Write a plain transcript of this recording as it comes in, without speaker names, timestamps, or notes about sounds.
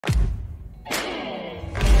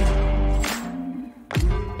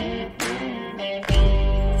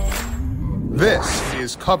This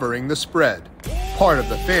is Covering the Spread, part of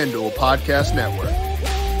the FanDuel Podcast Network.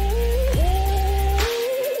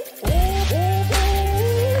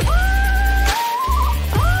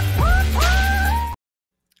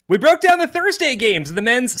 We broke down the Thursday games of the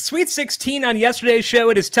men's Sweet 16 on yesterday's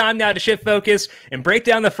show. It is time now to shift focus and break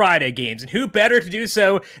down the Friday games. And who better to do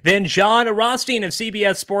so than Jon Rothstein of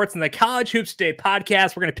CBS Sports and the College Hoops Today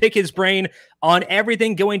podcast. We're going to pick his brain on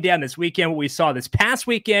everything going down this weekend, what we saw this past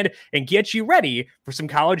weekend, and get you ready for some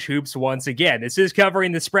college hoops once again. This is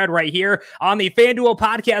Covering the Spread right here on the FanDuel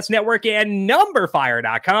Podcast Network and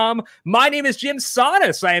numberFire.com. My name is Jim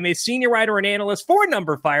Sonis. I am a senior writer and analyst for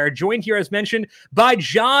numberFire, joined here, as mentioned, by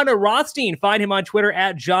Jon Rothstein. Find him on Twitter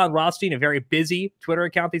at Jon Rothstein, a very busy Twitter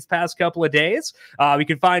account these past couple of days. We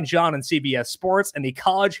can find Jon on CBS Sports and the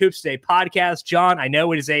College Hoops Today podcast. Jon, I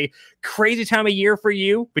know it is a crazy time of year for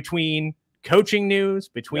you between coaching news,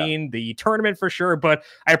 between the tournament for sure, but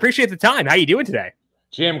I appreciate the time. How you doing today?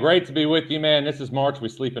 Jim, great to be with you, man. This is March. We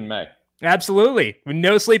sleep in May. Absolutely.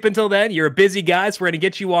 No sleep until then. You're a busy guy, so we're going to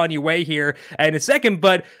get you on your way here in a second,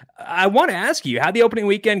 but I want to ask you, how'd the opening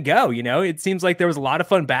weekend go? You know, it seems like there was a lot of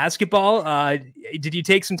fun basketball. Did you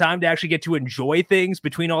take some time to actually get to enjoy things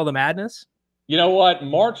between all the madness? You know what?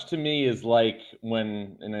 March to me is like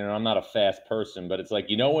when, and I'm not a fast person, but it's like,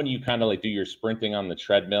 you know, when you kind of like do your sprinting on the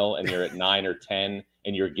treadmill and you're at 9 or 10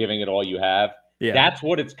 and you're giving it all you have. Yeah. That's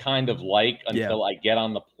what it's kind of like until I get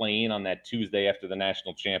on the plane on that Tuesday after the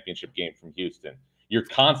national championship game from Houston. You're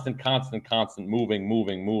constant,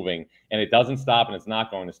 moving, and it doesn't stop, and it's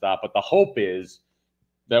not going to stop. But the hope is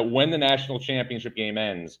that when the national championship game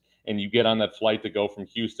ends and you get on that flight to go from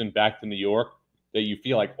Houston back to New York, that you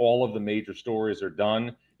feel like all of the major stories are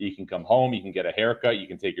done. You can come home, you can get a haircut, you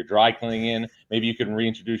can take your dry cleaning in. Maybe you can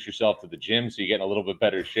reintroduce yourself to the gym so you get in a little bit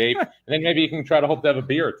better shape. And then maybe you can try to hope to have a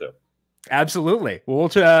beer or two. Absolutely. Well,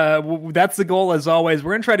 that's the goal as always.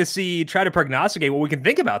 We're going to try to prognosticate what we can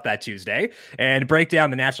think about that Tuesday and break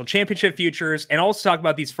down the national championship futures and also talk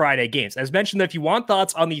about these Friday games. As mentioned, if you want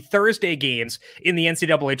thoughts on the Thursday games in the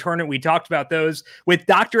NCAA tournament, we talked about those with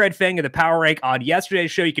Dr. Ed Feng of the Power Rank on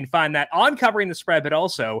yesterday's show. You can find that on Covering the Spread, but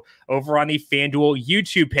also over on the FanDuel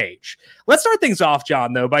YouTube page. Let's start things off,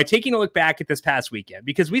 Jon, though, by taking a look back at this past weekend,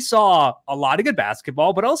 because we saw a lot of good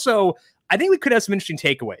basketball, but also I think we could have some interesting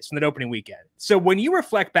takeaways from that opening weekend. So when you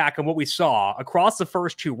reflect back on what we saw across the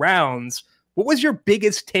first two rounds, what was your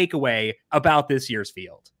biggest takeaway about this year's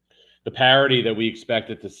field? The parity that we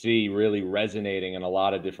expected to see really resonating in a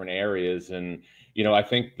lot of different areas. And, you know, I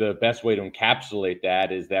think the best way to encapsulate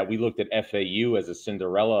that is that we looked at FAU as a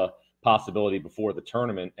Cinderella possibility before the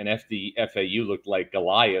tournament, and FAU looked like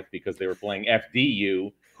Goliath because they were playing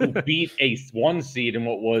FDU, who beat a 1 seed in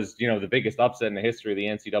what was, you know, the biggest upset in the history of the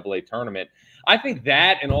NCAA tournament. I think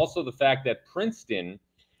that, and also the fact that Princeton,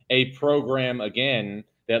 a program, again,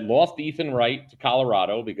 that lost Ethan Wright to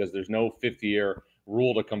Colorado because there's no fifth-year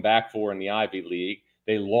rule to come back for in the Ivy League.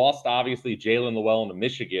 They lost, obviously, Jalen Llewellyn to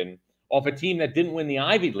Michigan off a team that didn't win the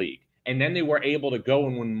Ivy League. And then they were able to go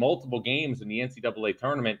and win multiple games in the NCAA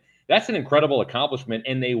tournament. That's an incredible accomplishment.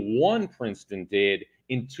 And they won, Princeton did,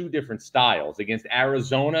 in two different styles. Against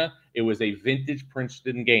Arizona, it was a vintage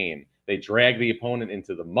Princeton game. They dragged the opponent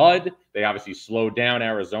into the mud. They obviously slowed down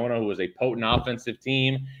Arizona, who was a potent offensive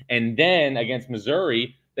team. And then against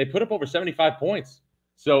Missouri, they put up over 75 points.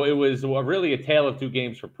 So it was really a tale of two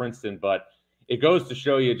games for Princeton. But it goes to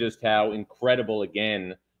show you just how incredible,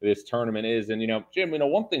 again, this tournament is. And, you know, Jim, you know,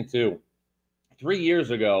 one thing, too, 3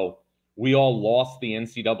 years ago, we all lost the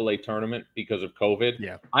NCAA tournament because of COVID.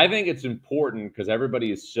 Yeah. I think it's important because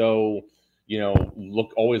everybody is so, you know,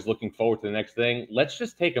 always looking forward to the next thing. Let's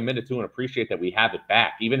just take a minute, too, and appreciate that we have it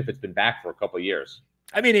back, even if it's been back for a couple of years.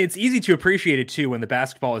 I mean, it's easy to appreciate it, too, when the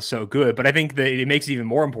basketball is so good, but I think that it makes it even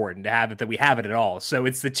more important to have it, that we have it at all. So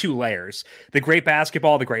it's the two layers. The great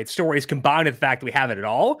basketball, the great stories, combined with the fact that we have it at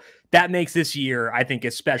all, that makes this year, I think,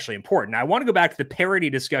 especially important. Now, I want to go back to the parity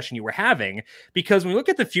discussion you were having, because when we look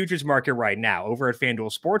at the futures market right now over at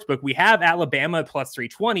FanDuel Sportsbook, we have Alabama at plus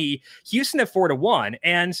 320, Houston at 4-1,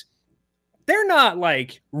 and they're not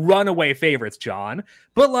like runaway favorites, Jon,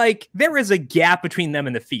 but like there is a gap between them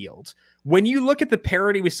and the field. When you look at the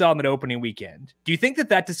parity we saw in that opening weekend, do you think that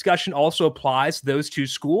that discussion also applies to those two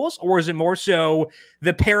schools, or is it more so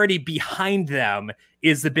the parity behind them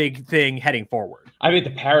is the big thing heading forward? I think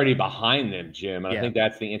the parity behind them, Jim, and I think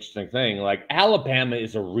that's the interesting thing. Like, Alabama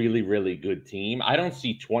is a really, really good team. I don't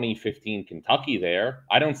see 2015 Kentucky there.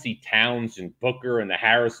 I don't see Towns and Booker and the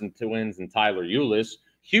Harrison twins and Tyler Ulis.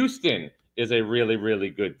 Houston is a really,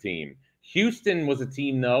 really good team. Houston was a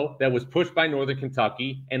team, though, that was pushed by Northern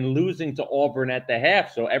Kentucky and losing to Auburn at the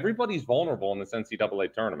half. So everybody's vulnerable in this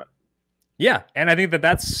NCAA tournament. Yeah, and I think that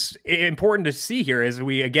that's important to see here as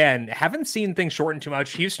we, again, haven't seen things shorten too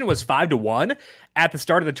much. Houston was 5-1 at the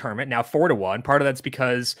start of the tournament, now 4-1. Part of that's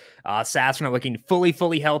because Sass are not looking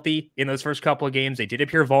fully healthy in those first couple of games. They did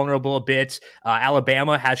appear vulnerable a bit.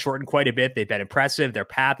 Alabama has shortened quite a bit. They've been impressive. Their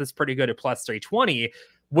path is pretty good at plus 320.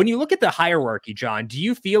 When you look at the hierarchy, John, do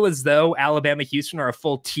you feel as though Alabama, Houston are a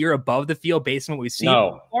full tier above the field based on what we've seen?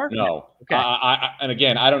 No. Okay. And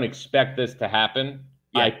again, I don't expect this to happen.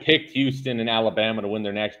 Yeah. I picked Houston and Alabama to win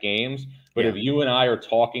their next games. But if you and I are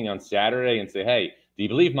talking on Saturday and say, hey, do you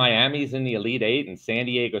believe Miami's in the Elite Eight and San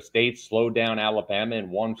Diego State slowed down Alabama in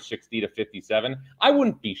 160-57? I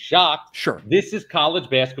wouldn't be shocked. Sure. This is college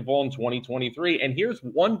basketball in 2023. And here's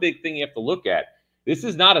one big thing you have to look at. This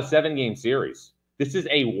is not a 7-game series. This is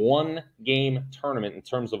a 1-game tournament in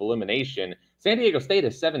terms of elimination. San Diego State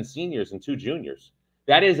has 7 seniors and 2 juniors.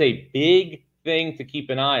 That is a big thing to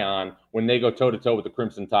keep an eye on when they go toe-to-toe with the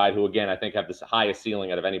Crimson Tide, who, again, I think have the highest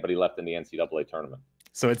ceiling out of anybody left in the NCAA tournament.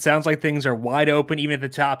 So it sounds like things are wide open, even at the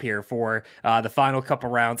top here for the final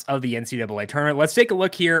couple rounds of the NCAA tournament. Let's take a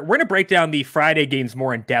look here. We're going to break down the Friday games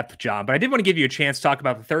more in depth, John, but I did want to give you a chance to talk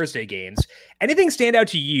about the Thursday games. Anything stand out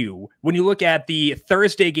to you when you look at the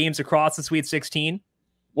Thursday games across the Sweet 16?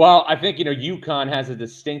 Well, I think, UConn has a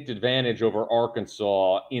distinct advantage over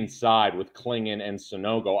Arkansas inside with Klingon and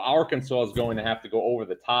Sonogo. Arkansas is going to have to go over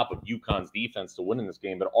the top of UConn's defense to win in this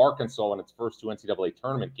game, but Arkansas in its first 2 NCAA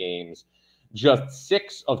tournament games, just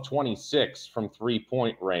 6 of 26 from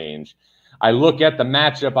 3-point range. I look at the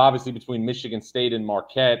matchup, obviously, between Michigan State and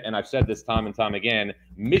Marquette, and I've said this time and time again,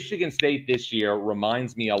 Michigan State this year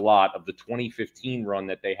reminds me a lot of the 2015 run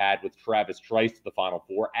that they had with Travis Trice to the Final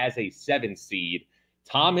Four as a 7 seed.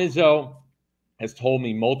 Tom Izzo has told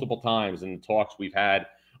me multiple times in the talks we've had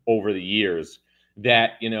over the years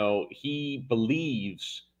that, he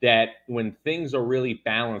believes that when things are really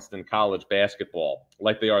balanced in college basketball,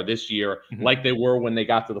 like they are this year, like they were when they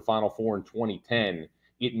got to the Final Four in 2010,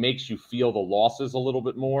 it makes you feel the losses a little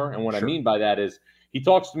bit more. And what I mean by that is he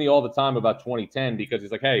talks to me all the time about 2010 because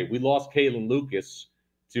he's like, hey, we lost Kalen Lucas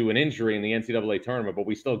to an injury in the NCAA tournament, but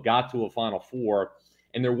we still got to a Final Four.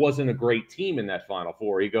 And there wasn't a great team in that Final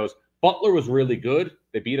Four. He goes, Butler was really good.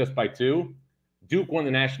 They beat us by 2. Duke won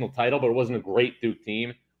the national title, but it wasn't a great Duke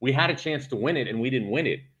team. We had a chance to win it, and we didn't win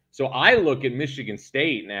it. So I look at Michigan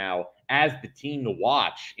State now as the team to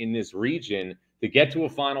watch in this region to get to a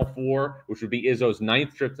Final Four, which would be Izzo's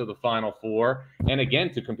 9th trip to the Final Four, and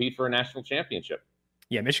again, to compete for a national championship.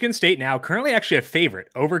 Yeah, Michigan State now currently actually a favorite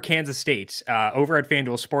over Kansas State over at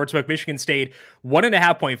FanDuel Sportsbook. Michigan State,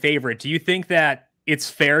 1.5-point favorite. Do you think that it's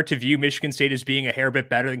fair to view Michigan State as being a hair bit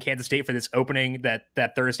better than Kansas State for this opening,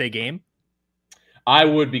 that Thursday game? I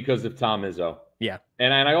would because of Tom Izzo. Yeah.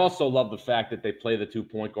 And I also love the fact that they play the 2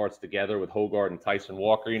 point guards together with Hogard and Tyson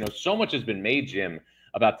Walker. So much has been made, Jim,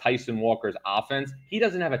 about Tyson Walker's offense. He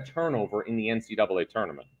doesn't have a turnover in the NCAA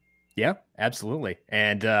tournament. Yeah, absolutely.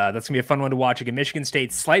 And that's going to be a fun one to watch. Again, Michigan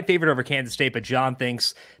State, slight favorite over Kansas State, but John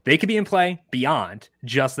thinks they could be in play beyond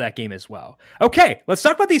just that game as well. Okay, let's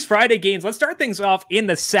talk about these Friday games. Let's start things off in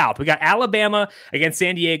the South. We got Alabama against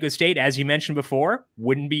San Diego State. As you mentioned before,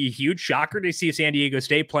 wouldn't be a huge shocker to see San Diego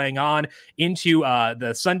State playing on into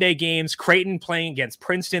the Sunday games. Creighton playing against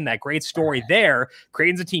Princeton, that great story there.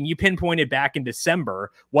 Creighton's a team you pinpointed back in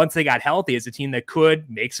December once they got healthy as a team that could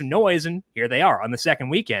make some noise, and here they are on the second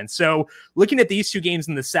weekend. So looking at these 2 games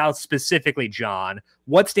in the South specifically, John,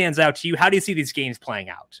 what stands out to you? How do you see these games playing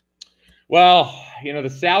out? Well, the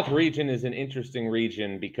South region is an interesting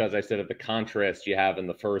region because I said of the contrast you have in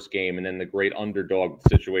the first game and then the great underdog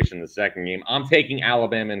situation in the second game. I'm taking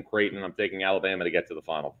Alabama and Creighton, and I'm taking Alabama to get to the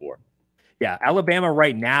Final Four. Yeah, Alabama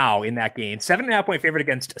right now in that game, 7.5-point favorite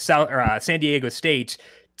against San Diego State.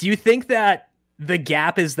 Do you think that the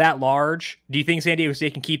gap is that large? Do you think San Diego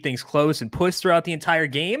State can keep things close and push throughout the entire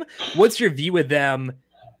game? What's your view of them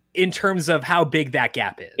in terms of how big that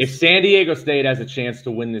gap is? If San Diego State has a chance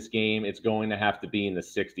to win this game, it's going to have to be in the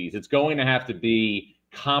 60s. It's going to have to be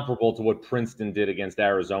comparable to what Princeton did against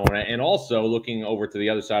Arizona. And also looking over to the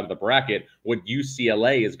other side of the bracket, what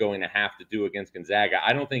UCLA is going to have to do against Gonzaga.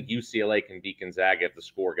 I don't think UCLA can beat Gonzaga if the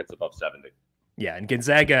score gets above 70. Yeah, and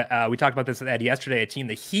Gonzaga, we talked about this with Ed yesterday, a team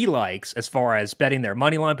that he likes as far as betting their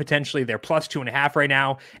money line potentially. They're plus 2.5 right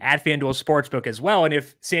now at FanDuel Sportsbook as well. And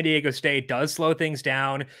if San Diego State does slow things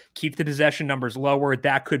down, keep the possession numbers lower,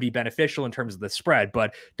 that could be beneficial in terms of the spread.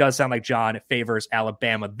 But does sound like John favors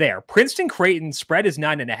Alabama there. Princeton-Creighton spread is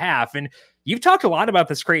 9.5. And you've talked a lot about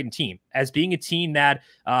this Creighton team as being a team that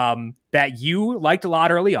that you liked a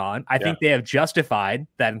lot early on. I think they have justified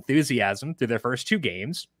that enthusiasm through their first 2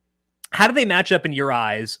 games. How do they match up in your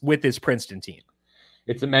eyes with this Princeton team?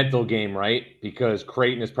 It's a mental game, right? Because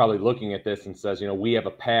Creighton is probably looking at this and says, we have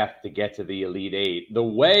a path to get to the Elite Eight. The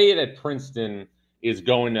way that Princeton is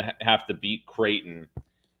going to have to beat Creighton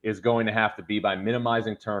is going to have to be by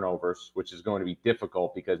minimizing turnovers, which is going to be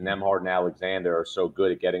difficult because Nembhard and Alexander are so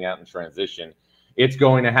good at getting out in transition. It's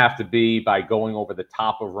going to have to be by going over the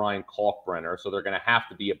top of Ryan Kalkbrenner. So they're going to have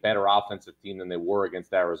to be a better offensive team than they were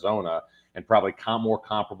against Arizona, and probably more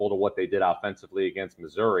comparable to what they did offensively against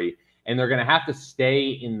Missouri. And they're going to have to stay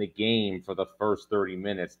in the game for the first 30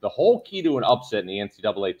 minutes. The whole key to an upset in the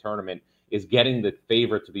NCAA tournament is getting the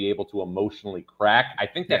favorite to be able to emotionally crack. I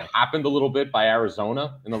think that happened a little bit by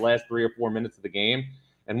Arizona in the last 3 or 4 minutes of the game,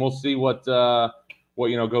 and we'll see what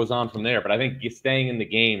goes on from there. But I think staying in the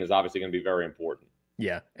game is obviously going to be very important.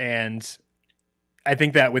 Yeah, and I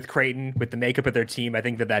think that with Creighton, with the makeup of their team, I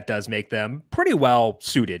think that does make them pretty well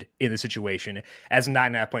suited in the situation as a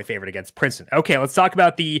 9.5-point favorite against Princeton. Okay, let's talk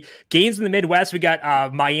about the games in the Midwest. We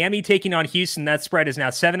got Miami taking on Houston. That spread is now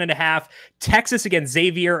 7.5. Texas against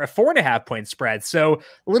Xavier, a 4.5-point spread. So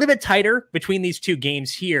a little bit tighter between these two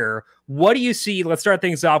games here. What do you see? Let's start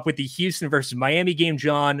things off with the Houston versus Miami game,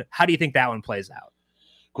 John. How do you think that one plays out?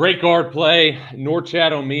 Great guard play.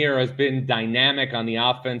 Norchad Omier has been dynamic on the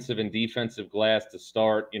offensive and defensive glass to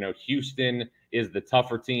start. Houston is the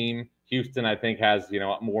tougher team. Houston, I think, has,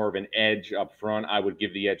 more of an edge up front. I would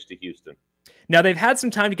give the edge to Houston. Now, they've had some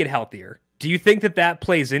time to get healthier. Do you think that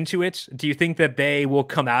plays into it? Do you think that they will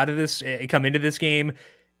come into this game,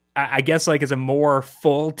 I guess, like as a more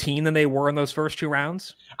full team than they were in those first 2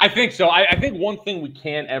 rounds? I think so. I think one thing we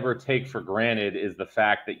can't ever take for granted is the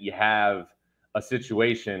fact that you have a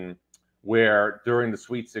situation where during the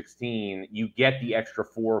Sweet 16, you get the extra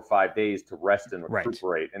 4 or 5 days to rest and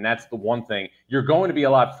recuperate. Right. And that's the one thing. You're going to be a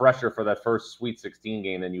lot fresher for that first Sweet 16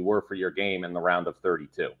 game than you were for your game in the round of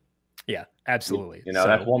 32. Yeah, absolutely.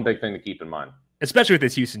 That's one big thing to keep in mind. Especially with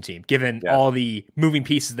this Houston team, given all the moving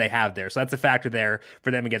pieces they have there. So that's a factor there for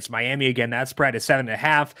them against Miami. Again, that spread is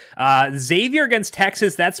 7.5. Xavier against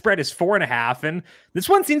Texas, that spread is 4.5. And this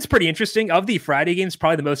one seems pretty interesting. Of the Friday games,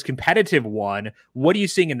 probably the most competitive one. What are you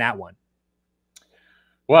seeing in that one?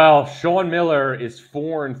 Well, Sean Miller is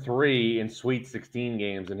 4-3 in Sweet 16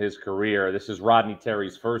 games in his career. This is Rodney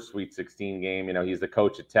Terry's first Sweet 16 game. He's the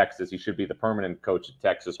coach at Texas. He should be the permanent coach at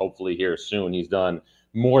Texas, hopefully here soon. He's done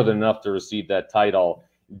more than enough to receive that title.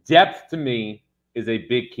 Depth, to me, is a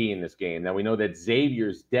big key in this game. Now, we know that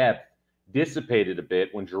Xavier's depth dissipated a bit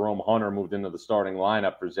when Jerome Hunter moved into the starting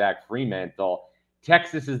lineup for Zach Fremantle.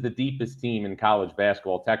 Texas is the deepest team in college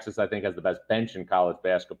basketball. Texas, I think, has the best bench in college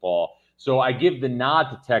basketball. So I give the nod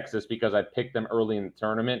to Texas because I picked them early in the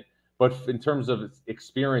tournament. But in terms of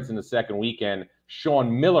experience in the second weekend,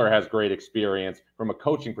 Sean Miller has great experience from a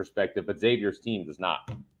coaching perspective, but Xavier's team does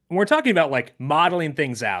not. When we're talking about like modeling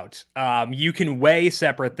things out, you can weigh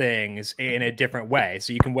separate things in a different way.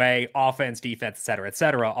 So you can weigh offense, defense, et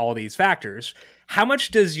cetera, all these factors. How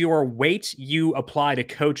much does your weight you apply to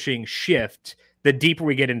coaching shift the deeper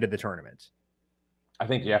we get into the tournament? I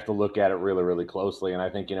think you have to look at it really, really closely. And I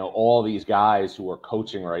think, all these guys who are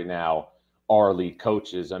coaching right now are elite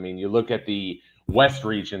coaches. I mean, you look at the West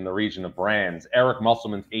region, the region of brands. Eric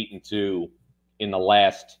Musselman's 8-2 in the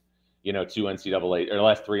last last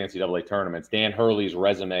 3 NCAA tournaments. Dan Hurley's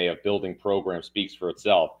resume of building programs speaks for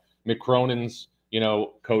itself. Mick Cronin's,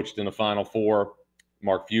 coached in the Final Four.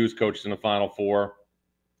 Mark Few's coached in the Final Four.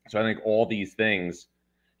 So I think all these things,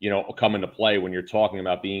 come into play when you're talking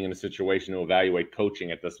about being in a situation to evaluate coaching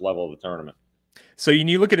at this level of the tournament. So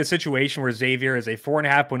you look at a situation where Xavier is a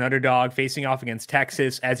 4.5-point underdog facing off against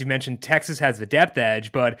Texas. As you mentioned, Texas has the depth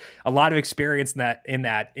edge, but a lot of experience in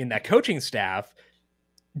that coaching staff.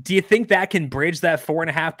 Do you think that can bridge that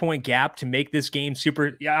 4.5-point gap to make this game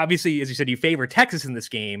super? Obviously, as you said, you favor Texas in this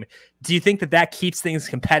game. Do you think that keeps things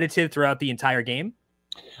competitive throughout the entire game?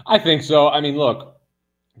 I think so. I mean, look,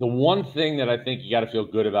 the one thing that I think you got to feel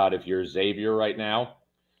good about if you're Xavier right now,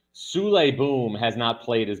 Sule Boom has not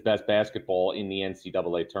played his best basketball in the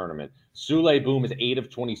NCAA tournament. Sule Boom is 8 of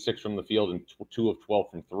 26 from the field and 2 of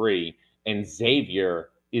 12 from 3, and Xavier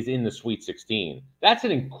is in the Sweet 16. That's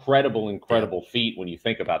an incredible feat when you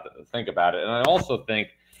think about it. And I also think,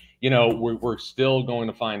 we're still going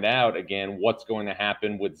to find out again what's going to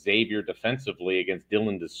happen with Xavier defensively against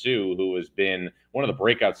Dylan Dessou, who has been one of the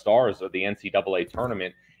breakout stars of the NCAA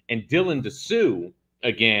tournament. And Dylan Dessou,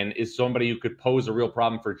 again, is somebody who could pose a real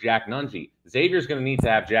problem for Jack Nungy. Xavier's going to need to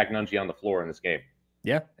have Jack Nungy on the floor in this game.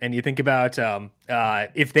 Yeah, and you think about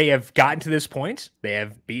if they have gotten to this point, they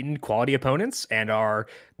have beaten quality opponents and are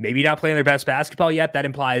maybe not playing their best basketball yet. That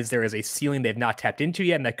implies there is a ceiling they've not tapped into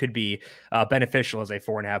yet, and that could be beneficial as a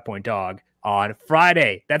 4.5-point dog on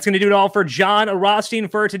Friday. That's going to do it all for Jon Rothstein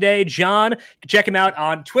for today. Jon, check him out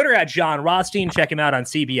on Twitter at Jon Rothstein. Check him out on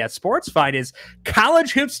CBS Sports. Find his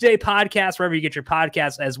College Hoops Today podcast wherever you get your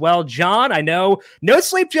podcasts as well. Jon, I know no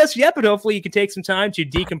sleep just yet, but hopefully you can take some time to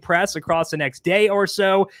decompress across the next day or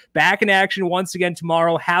so. Back in action once again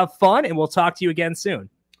tomorrow. Have fun, and we'll talk to you again soon.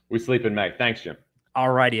 We sleep in Meg. Thanks, Jim.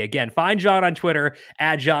 Alrighty, again, find Jon on Twitter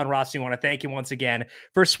at Jon Rothstein. I want to thank you once again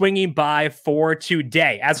for swinging by for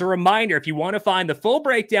today. As a reminder, if you want to find the full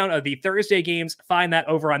breakdown of the Thursday games, find that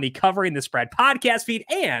over on the Covering the Spread podcast feed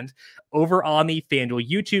and over on the FanDuel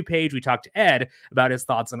YouTube page. We talked to Ed about his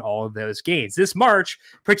thoughts on all of those games. This March,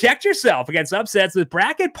 protect yourself against upsets with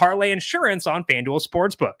Bracket Parlay Insurance on FanDuel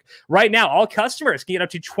Sportsbook. Right now, all customers can get up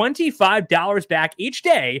to $25 back each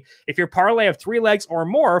day if your parlay of 3 legs or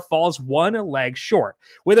more falls 1 leg short.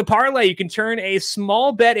 With a parlay, you can turn a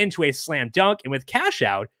small bet into a slam dunk, and with cash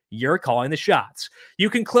out, you're calling the shots.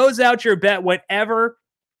 You can close out your bet whenever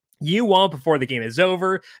you want before the game is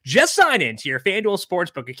over. Just sign in to your FanDuel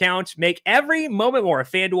Sportsbook account. Make every moment more.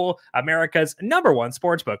 FanDuel, America's #1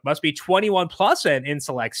 sportsbook. Must be 21 plus and in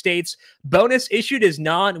select states. Bonus issued is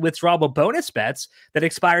non-withdrawable bonus bets that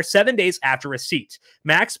expire 7 days after receipt.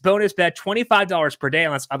 Max bonus bet $25 per day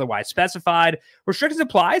unless otherwise specified. Restrictions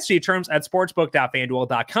apply. See terms at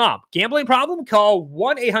sportsbook.fanduel.com. Gambling problem? Call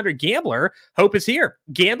 1-800-GAMBLER. Hope is here.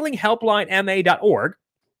 GamblingHelplineMA.org.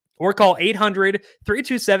 Or call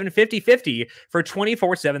 800-327-5050 for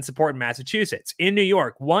 24/7 support in Massachusetts. In New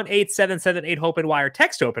York, 1-877-8-HOPE-NY or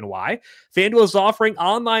text HOPE-NY. FanDuel is offering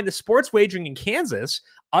online sports wagering in Kansas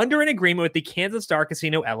under an agreement with the Kansas Star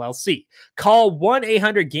Casino LLC. Call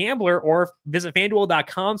 1-800-GAMBLER or visit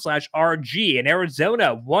FanDuel.com/RG. In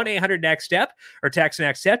Arizona, 1-800-NEXT-STEP or text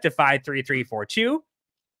NEXT STEP to 53342.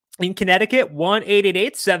 In Connecticut,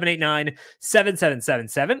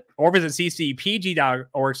 1-888-789-7777 or visit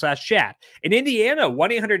ccpg.org/chat. In Indiana,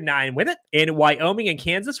 1-800-9-WIN-IT. In Wyoming and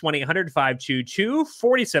Kansas,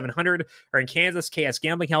 1-800-522-4700 or in Kansas,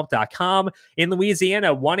 ksgamblinghelp.com. In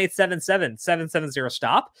Louisiana,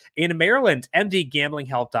 1-877-770-STOP. In Maryland,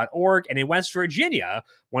 mdgamblinghelp.org. And in West Virginia,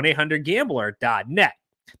 1-800-GAMBLER.net.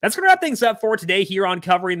 That's going to wrap things up for today here on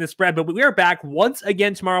Covering the Spread, but we are back once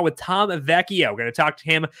again tomorrow with Tom Vecchio. We're going to talk to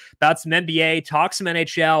him about some NBA, talk some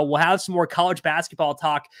NHL. We'll have some more college basketball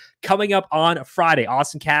talk coming up on Friday.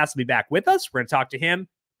 Austin Cass will be back with us. We're going to talk to him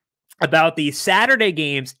about the Saturday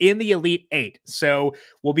games in the Elite Eight. So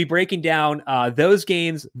we'll be breaking down those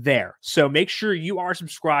games there. So make sure you are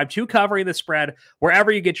subscribed to Covering the Spread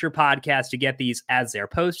wherever you get your podcast to get these as they're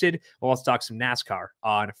posted. We'll also talk some NASCAR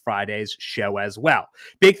on Friday's show as well.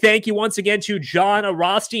 Big thank you once again to Jon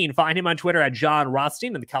Rothstein. Find him on Twitter at Jon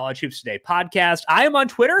Rothstein and the College Hoops Today podcast. I am on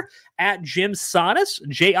Twitter at Jim Sannes,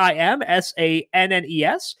 JIMSANNES.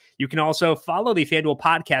 You can also follow the FanDuel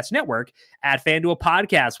Podcast Network at FanDuel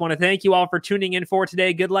Podcast. Want to thank you all for tuning in for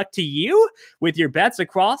today. Good luck to you with your bets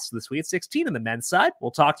across the Sweet 16 on the men's side.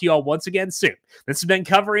 We'll talk to you all once again soon. This has been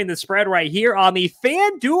Covering the Spread right here on the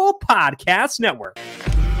FanDuel Podcast Network.